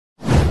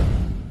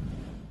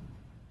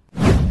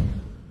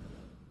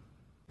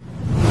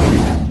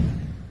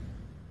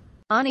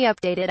On the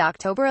updated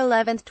October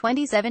 11,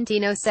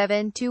 2017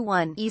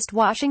 0721 East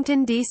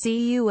Washington,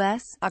 D.C.,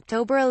 U.S.,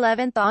 October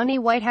 11 on the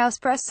White House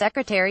Press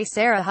Secretary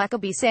Sarah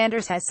Huckabee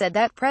Sanders has said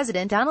that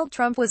President Donald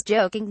Trump was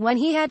joking when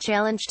he had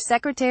challenged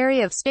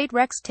Secretary of State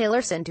Rex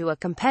Tillerson to a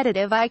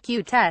competitive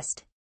IQ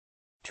test.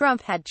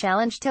 Trump had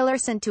challenged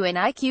Tillerson to an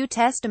IQ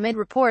test amid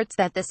reports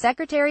that the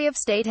Secretary of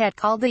State had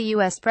called the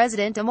U.S.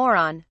 president a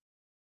moron.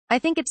 "I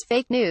think it's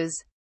fake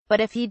news.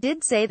 But if he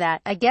did say that,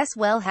 I guess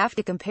we'll have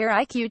to compare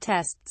IQ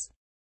tests.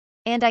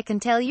 And I can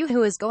tell you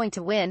who is going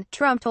to win,"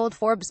 Trump told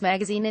Forbes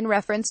magazine in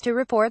reference to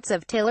reports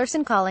of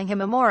Tillerson calling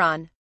him a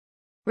moron.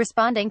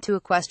 Responding to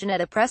a question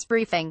at a press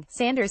briefing,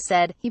 Sanders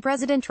said,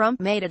 President Trump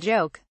made a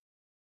joke.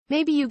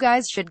 Maybe you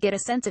guys should get a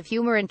sense of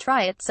humor and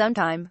try it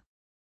sometime.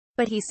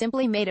 But he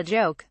simply made a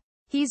joke.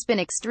 He's been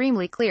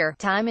extremely clear,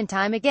 time and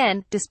time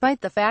again,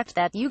 despite the fact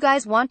that you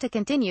guys want to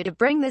continue to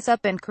bring this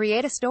up and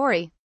create a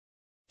story.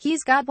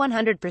 He's got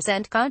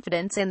 100%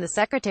 confidence in the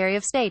Secretary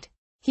of State.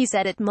 He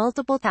said it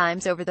multiple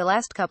times over the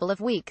last couple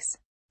of weeks.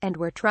 And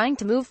we're trying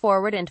to move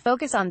forward and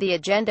focus on the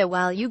agenda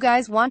while you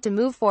guys want to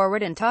move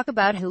forward and talk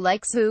about who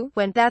likes who,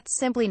 when that's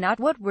simply not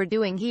what we're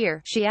doing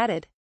here, she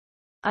added.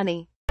 On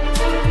the